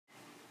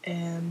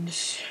And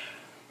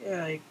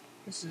yeah,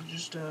 this is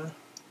just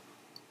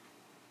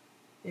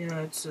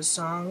it's a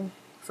song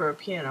for a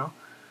piano.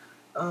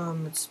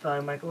 It's by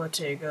Michael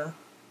Ortega.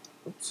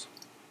 Oops.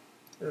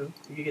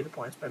 You get the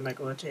point. It's by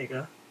Michael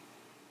Ortega.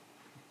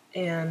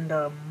 And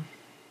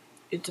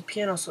it's a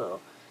piano solo.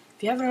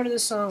 If you haven't heard of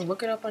this song,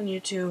 look it up on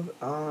YouTube.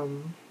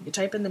 You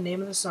type in the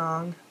name of the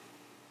song,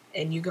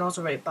 and you can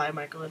also write by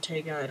Michael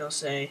Ortega. It'll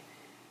say,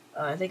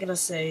 I think it'll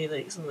say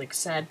like something like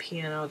 "sad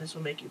piano." This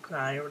will make you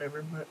cry or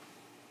whatever. But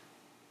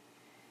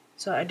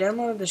so I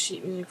downloaded the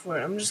sheet music for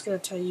it. I'm just gonna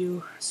tell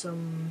you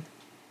some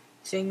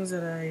things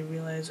that I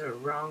realize are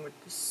wrong with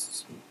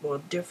this, well,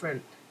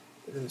 different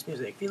than this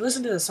music. If you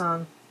listen to the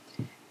song,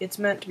 it's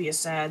meant to be a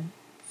sad,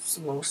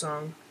 slow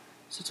song.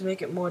 So to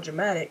make it more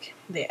dramatic,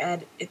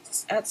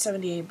 it's at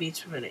 78 beats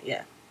per minute.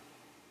 Yeah,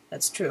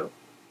 that's true.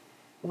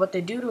 But what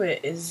they do to it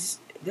is,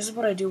 this is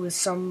what I do with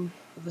some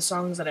of the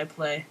songs that I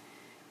play.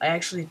 I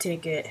actually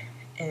take it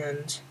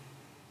and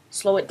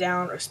slow it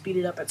down or speed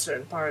it up at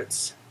certain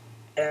parts,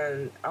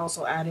 and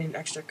also add in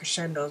extra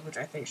crescendos, which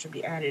I think should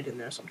be added in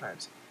there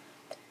sometimes.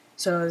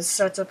 So it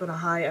starts up in a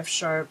high F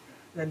sharp,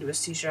 then to a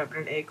C sharp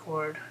and an A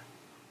chord.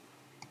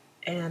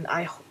 And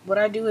what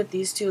I do with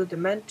these two, they're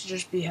meant to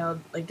just be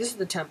held, like this is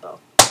the tempo.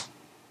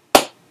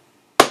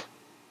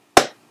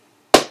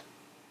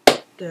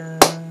 Dun,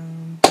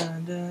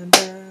 dun, dun,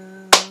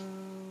 dun,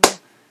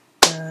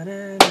 dun,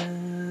 dun,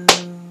 dun,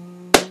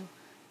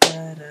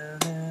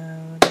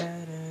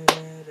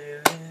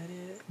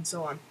 and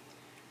so on.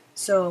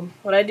 So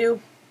what I do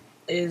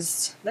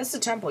is, that's the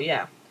tempo,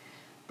 yeah,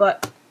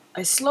 but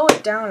I slow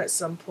it down at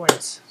some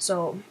points.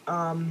 So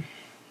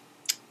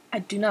I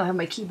do not have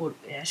my keyboard.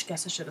 Yeah, I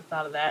guess I should have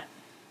thought of that.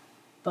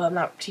 But I'm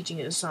not teaching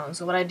you the song.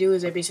 So what I do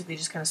is I basically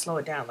just kind of slow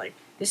it down. Like,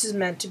 this is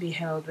meant to be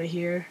held right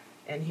here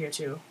and here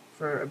too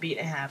for a beat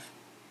and a half.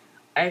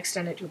 I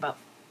extend it to about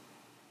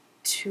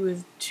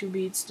two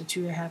beats to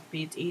 2.5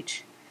 beats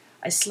each.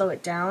 I slow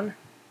it down.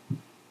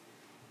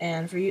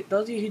 And for you,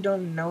 those of you who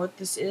don't know what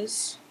this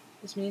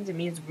means, it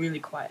means really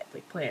quiet.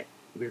 Like, play it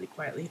really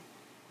quietly.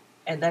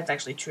 And that's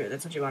actually true.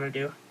 That's what you want to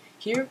do.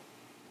 Here,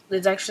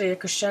 there's actually a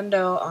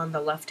crescendo on the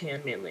left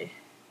hand mainly.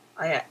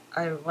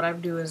 What I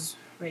do is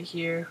right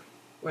here,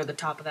 where the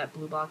top of that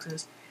blue box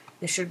is,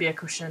 there should be a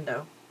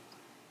crescendo,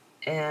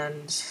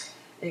 and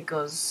it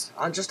goes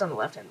on just on the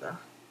left hand though.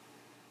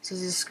 So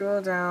as you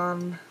scroll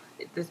down,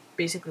 this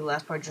basically the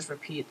last part just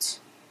repeats.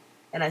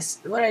 And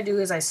what I do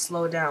is I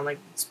slow down, like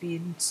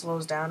speed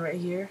slows down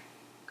right here,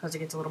 because it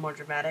gets a little more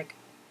dramatic,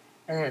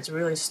 and then it's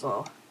really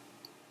slow.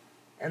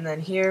 And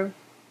then here,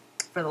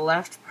 for the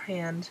left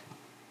hand,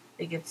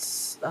 it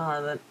gets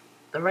the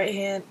right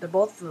hand. They're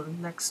both the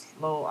next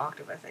low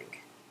octave, I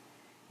think.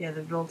 Yeah,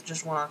 they're both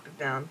just one octave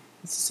down.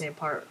 It's the same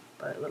part,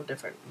 but a little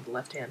different with the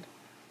left hand.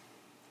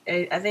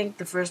 I think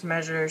the first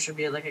measure should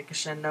be like a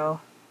crescendo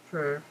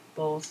for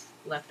both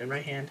left and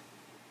right hand,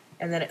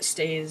 and then it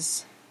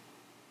stays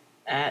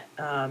at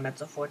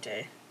mezzo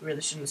forte.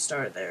 Really shouldn't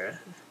start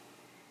there,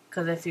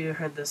 because if you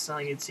heard this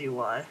song, you'd see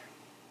why.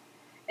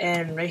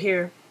 And right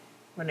here,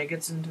 when it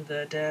gets into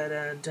the da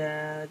da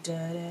da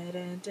da da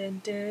da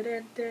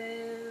da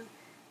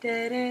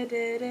da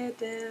da da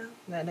da,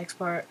 that next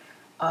part,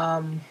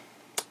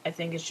 I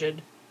think it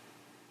should.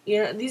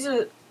 These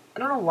are. I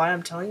don't know why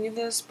I'm telling you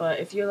this, but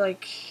if you're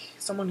like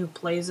someone who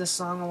plays this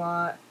song a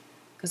lot,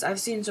 because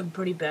I've seen some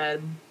pretty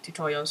bad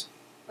tutorials.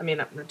 I mean,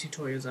 not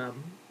tutorials,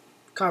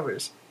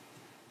 covers.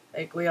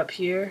 Like way up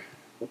here.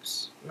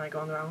 Oops, am I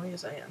going the wrong way?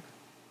 Yes, I am.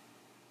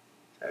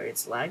 Sorry,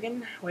 it's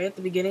lagging. Way at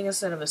the beginning,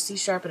 instead of a C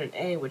sharp and an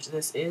A, which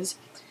this is,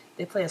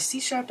 they play a C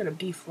sharp and a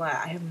B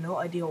flat. I have no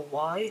idea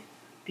why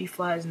B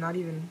flat is not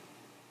even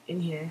in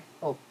here.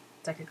 Oh,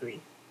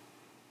 technically.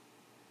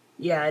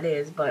 Yeah, it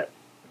is, but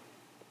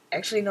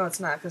actually, no, it's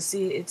not. Because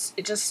see, it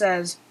just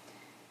says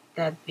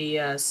that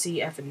the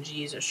C, F, and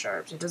G's are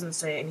sharps. It doesn't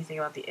say anything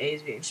about the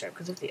A's being sharp.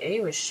 Because if the A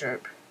was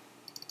sharp,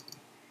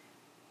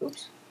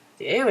 oops, if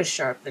the A was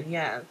sharp, then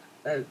yeah,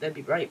 that'd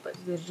be right. But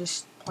they're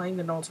just playing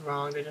the notes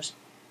wrong.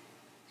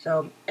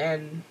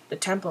 And the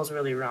tempo's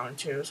really wrong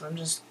too. So I'm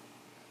just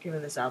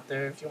giving this out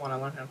there if you want to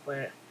learn how to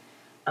play it.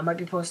 I might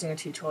be posting a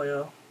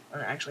tutorial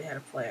on actually how to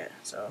play it.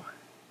 So,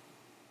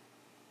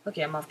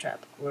 okay, I'm off track.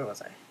 Where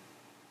was I?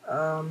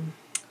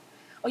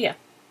 Oh yeah.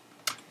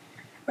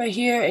 Right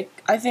here,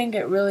 I think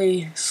it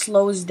really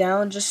slows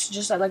down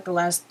just at like the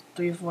last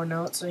 3 or 4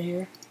 notes right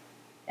here.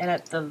 And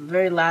at the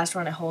very last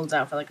one, it holds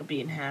out for like a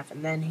beat and a half,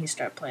 and then he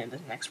start playing the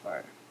next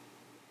part.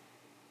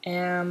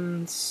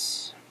 And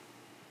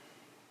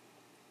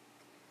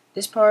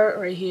this part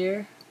right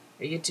here,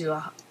 when you get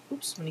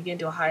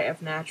into a high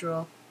F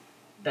natural,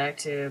 back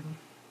to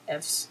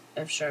F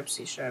sharp,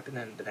 C sharp, and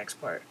then the next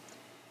part.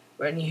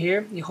 Right in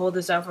here, you hold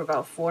this out for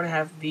about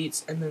 4.5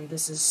 beats, and then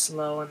this is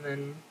slow, and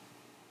then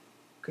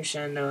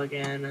crescendo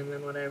again, and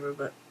then whatever.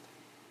 But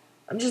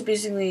I'm just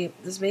basically,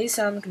 this may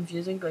sound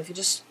confusing, but if you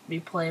just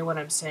replay what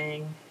I'm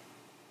saying,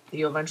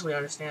 you'll eventually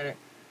understand it.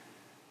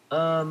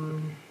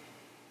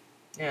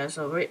 Yeah,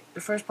 so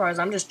the first part is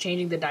I'm just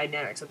changing the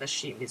dynamics of the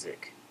sheet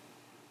music.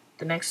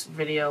 The next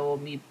video will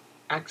be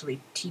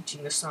actually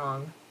teaching the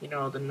song, you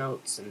know, the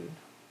notes and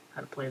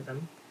how to play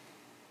them.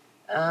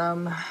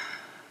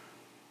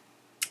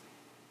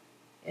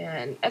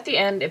 And at the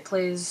end, it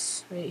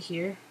plays right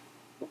here.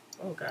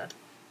 Oh god.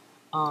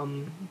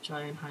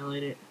 Try and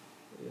highlight it.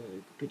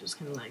 Computer's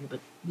kind of lagging,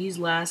 but these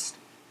last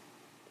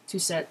 2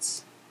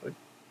 sets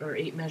or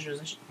 8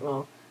 measures.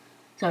 Well,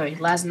 sorry,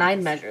 last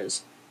 9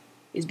 measures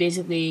is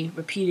basically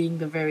repeating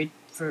the very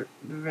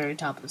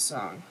top of the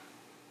song.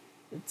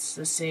 It's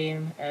the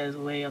same as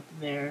way up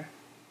there.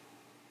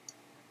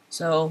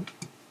 So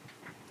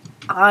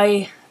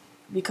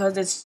because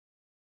it's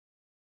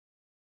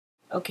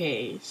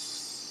okay.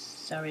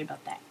 Sorry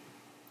about that.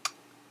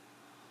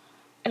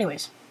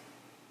 Anyways,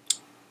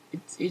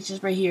 it's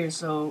just right here,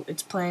 so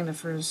it's playing the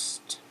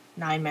first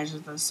 9 measures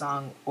of the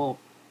song. Well,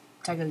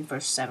 technically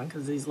first 7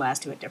 because these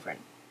last 2 are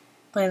different.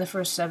 Playing the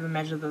first 7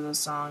 measures of the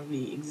song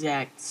the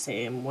exact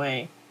same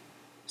way.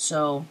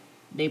 So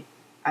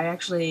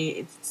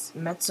it's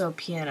mezzo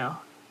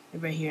piano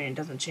right here, and it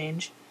doesn't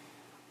change.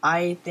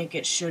 I think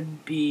it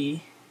should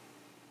be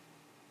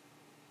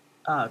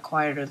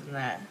quieter than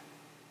that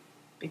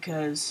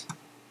because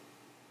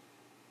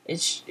it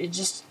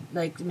just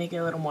like to make it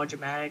a little more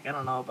dramatic. I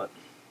don't know, but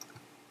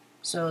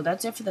so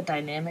that's it for the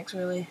dynamics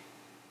really.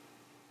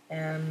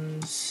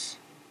 And there's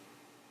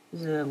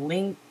a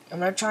link. I'm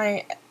gonna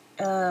try.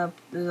 There's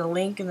a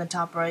link in the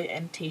top right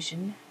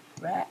annotation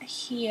right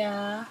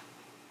here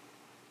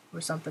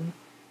or something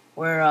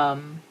where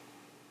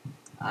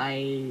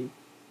I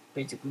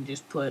basically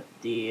just put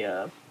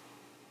the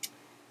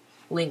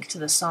link to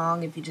the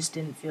song if you just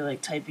didn't feel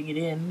like typing it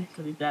in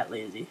because you're that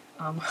lazy.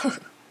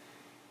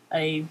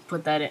 I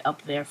put that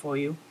up there for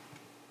you.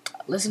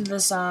 Listen to the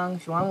song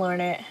if you want to learn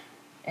it.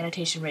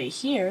 Annotation right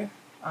here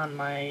on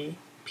my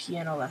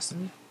piano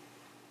lesson.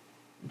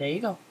 There you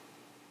go.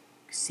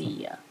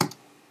 See ya.